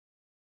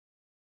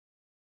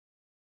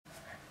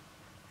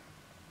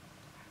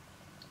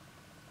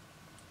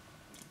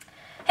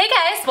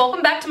guys,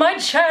 welcome back to my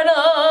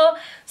channel.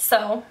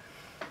 So,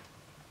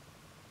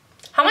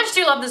 how much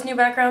do you love this new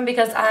background?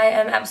 Because I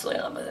am absolutely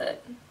in love with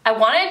it. I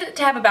wanted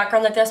to have a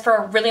background like this for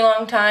a really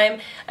long time,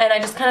 and I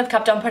just kind of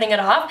kept on putting it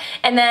off,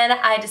 and then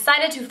I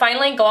decided to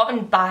finally go out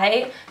and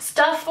buy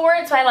stuff for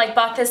it. So I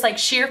bought this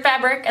sheer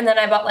fabric, and then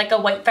I bought a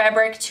white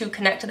fabric to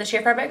connect to the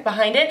sheer fabric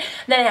behind it,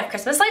 and then I have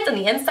Christmas lights on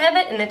the inside of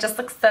it, and it just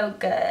looks so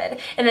good.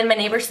 And then my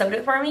neighbor sewed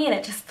it for me, and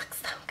it just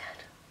looks so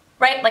good.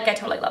 Right? I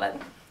totally love it.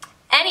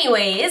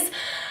 Anyways,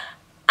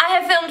 I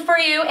have filmed for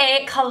you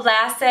a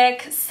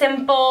classic,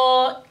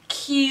 simple,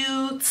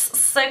 cute,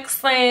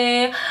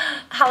 sexy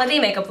holiday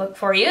makeup look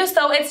for you.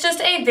 So it's just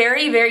a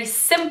very, very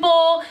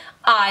simple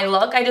eye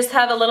look. I just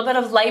have a little bit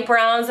of light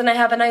browns and I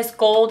have a nice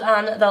gold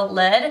on the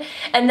lid.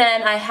 And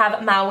then I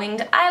have my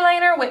winged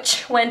eyeliner,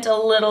 which went a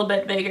little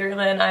bit bigger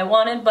than I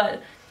wanted,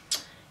 but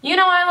you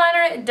know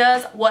eyeliner, it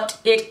does what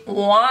it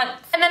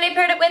wants. And then I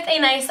paired it with a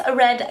nice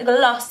red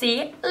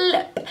glossy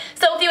lip.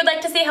 So if you would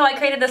like to see how I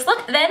created this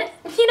look, then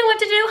you know what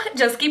to do.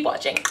 Just keep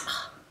watching.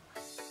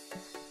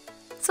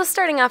 So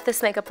starting off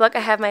this makeup look, I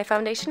have my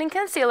foundation and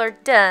concealer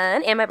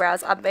done, and my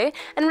brows obviously,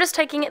 and I'm just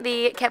taking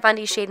the Kat Von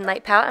D Shade and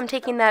Light palette. I'm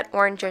taking that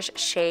orangish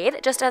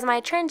shade, just as my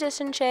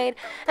transition shade,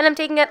 and I'm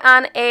taking it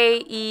on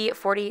a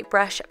E40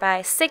 brush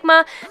by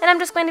Sigma, and I'm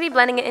just going to be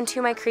blending it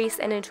into my crease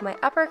and into my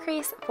upper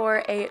crease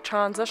for a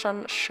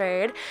transition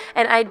shade.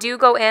 And I do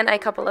go in a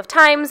couple of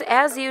times,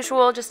 as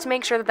usual, just to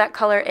make sure that that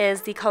color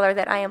is the color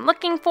that I am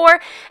looking for,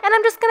 and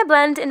I'm just going to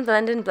blend and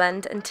blend and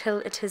blend until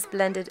it is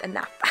blended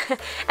enough.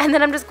 And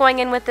then I'm just going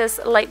in with this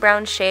light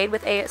brown shade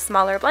with a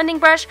smaller blending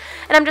brush,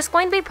 and I'm just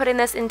going to be putting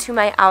this into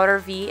my outer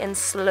V and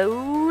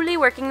slowly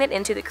working it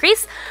into the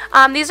crease.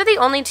 These are the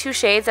only two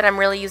shades that I'm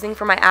really using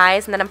for my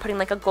eyes, and then I'm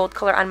putting a gold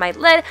color on my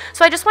lid,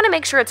 so I just want to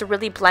make sure it's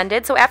really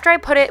blended. So after I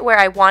put it where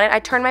I want it, I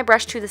turn my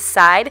brush to the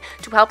side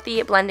to help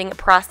the blending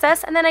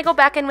process, and then I go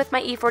back in with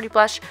my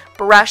E40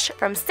 brush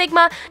from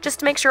Sigma just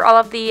to make sure all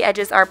of the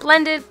edges are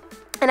blended.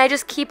 And I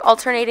just keep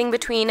alternating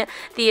between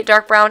the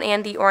dark brown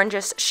and the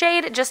orangish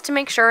shade just to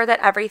make sure that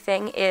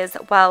everything is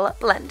well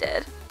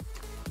blended.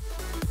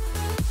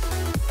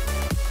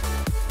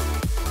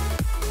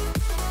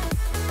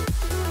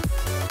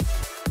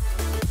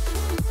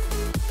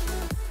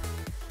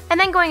 And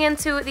then going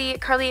into the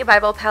Carli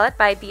Bybel palette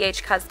by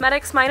BH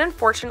Cosmetics. Mine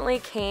unfortunately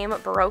came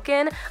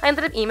broken. I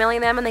ended up emailing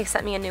them and they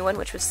sent me a new one,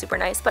 which was super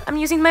nice, but I'm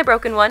using my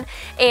broken one,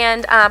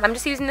 and I'm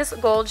just using this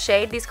gold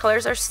shade. These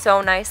colors are so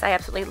nice. I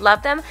absolutely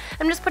love them.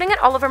 I'm just putting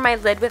it all over my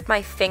lid with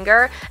my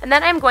finger, and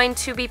then I'm going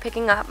to be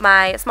picking up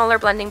my smaller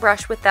blending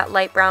brush with that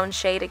light brown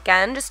shade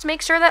again, just to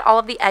make sure that all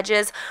of the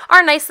edges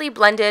are nicely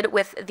blended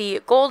with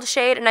the gold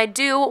shade. And I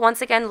do,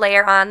 once again,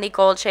 layer on the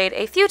gold shade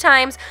a few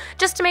times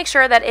just to make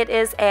sure that it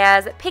is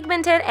as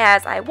pigmented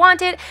as I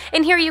want it.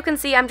 And here you can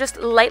see I'm just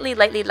lightly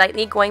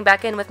going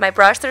back in with my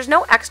brush. There's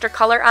no extra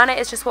color on it,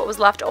 it's just what was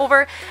left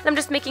over, and I'm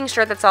just making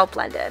sure that's all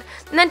blended.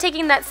 And then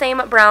taking that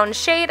same brown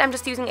shade, I'm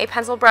just using a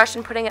pencil brush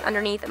and putting it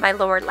underneath my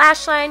lower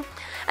lash line.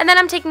 And then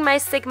I'm taking my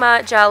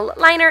Sigma gel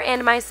liner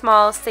and my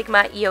small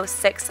Sigma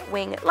EO6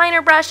 wing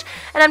liner brush,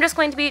 and I'm just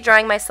going to be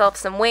drawing myself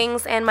some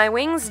wings, and my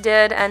wings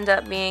did end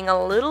up being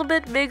a little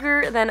bit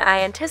bigger than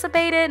I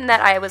anticipated and that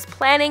I was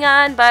planning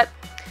on, but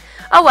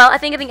oh well, I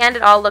think in the end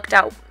it all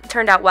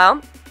turned out well.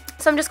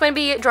 So I'm just going to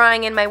be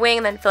drawing in my wing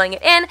and then filling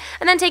it in,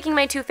 and then taking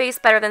my Too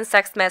Faced Better Than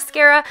Sex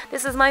mascara.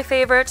 This is my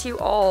favorite, you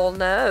all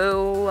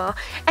know.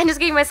 And just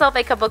giving myself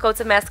a couple coats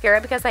of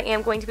mascara because I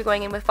am going to be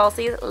going in with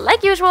falsies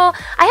like usual.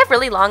 I have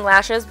really long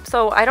lashes,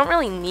 so I don't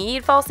really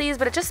need falsies,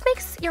 but it just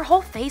makes your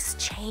whole face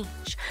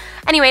change.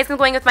 Anyways, I'm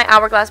going with my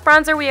Hourglass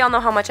bronzer. We all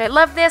know how much I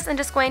love this, and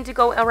just going to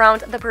go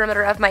around the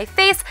perimeter of my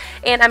face,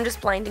 and I'm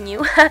just blinding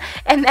you.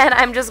 And then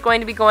I'm just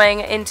going to be going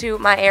into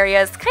my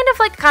areas, kind of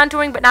like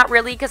contouring, but not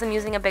really because I'm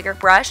using a bigger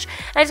brush.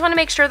 And I just want to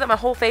make sure that my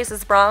whole face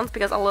is bronze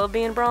because I love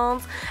being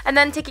bronze. And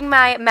then taking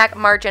my MAC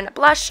Margin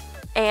blush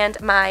and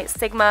my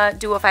Sigma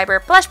Duo Fiber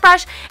blush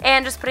brush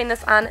and just putting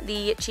this on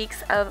the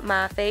cheeks of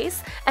my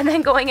face. And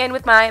then going in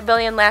with my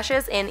Billion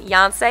Lashes in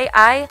Yonsei.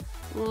 I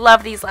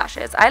love these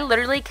lashes. I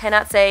literally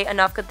cannot say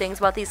enough good things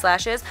about these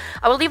lashes.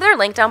 I will leave their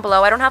link down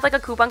below. I don't have a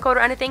coupon code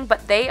or anything,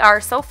 but they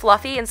are so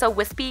fluffy and so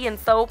wispy and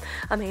so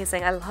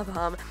amazing. I love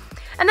them.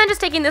 And then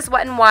just taking this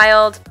Wet n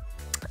Wild,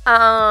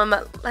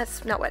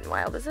 that's not Wet n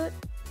Wild, is it?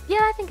 Yeah,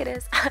 I think it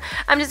is.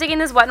 I'm just taking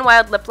this Wet n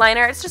Wild lip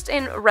liner. It's just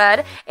in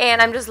red, and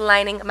I'm just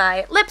lining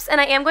my lips, and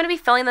I am going to be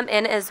filling them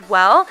in as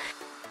well.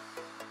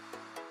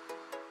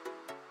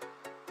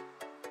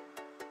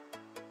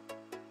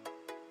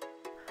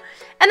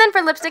 And then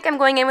for lipstick, I'm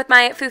going in with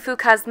my FouFou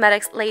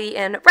Cosmetics Lady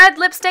in red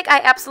lipstick.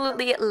 I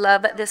absolutely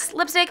love this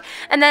lipstick.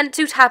 And then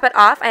to top it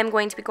off, I'm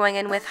going to be going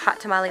in with Hot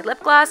Tamale lip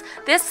gloss.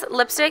 This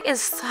lipstick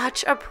is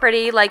such a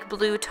pretty,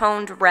 blue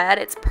toned red.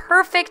 It's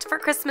perfect for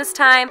Christmas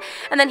time.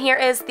 And then here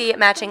is the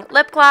matching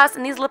lip gloss.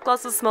 And these lip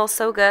glosses smell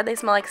so good. They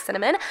smell like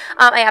cinnamon.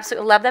 I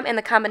absolutely love them. And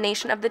the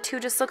combination of the two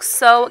just looks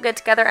so good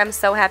together. I'm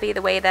so happy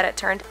the way that it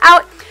turned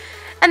out.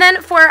 And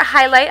then for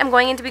highlight, I'm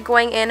going to be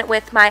going in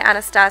with my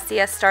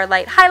Anastasia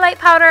Starlight highlight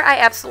powder. I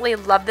absolutely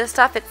love this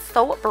stuff. It's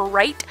so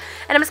bright.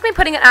 And I'm just going to be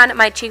putting it on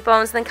my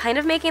cheekbones and then kind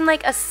of making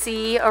like a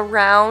C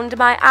around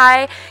my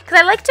eye because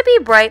I like to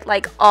be bright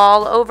like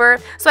all over.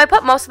 So I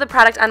put most of the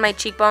product on my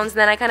cheekbones and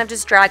then I kind of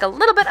just drag a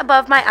little bit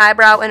above my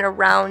eyebrow and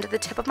around the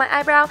tip of my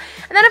eyebrow.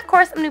 And then of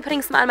course I'm going to be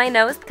putting some on my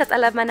nose because I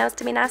love my nose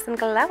to be nice and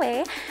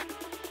glowy.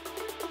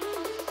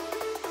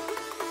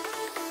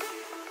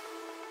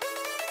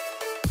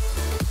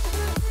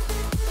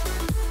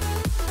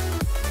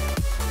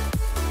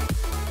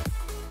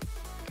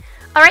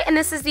 Alright, and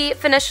this is the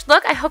finished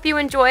look. I hope you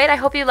enjoyed. I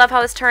hope you love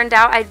how this turned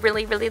out. I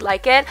really, really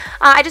like it.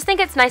 I just think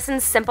it's nice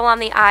and simple on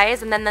the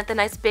eyes, and then the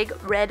nice big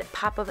red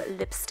pop of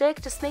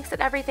lipstick just makes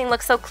it everything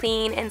look so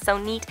clean and so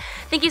neat.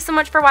 Thank you so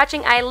much for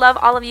watching. I love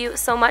all of you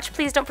so much.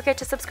 Please don't forget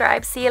to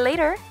subscribe. See you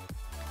later.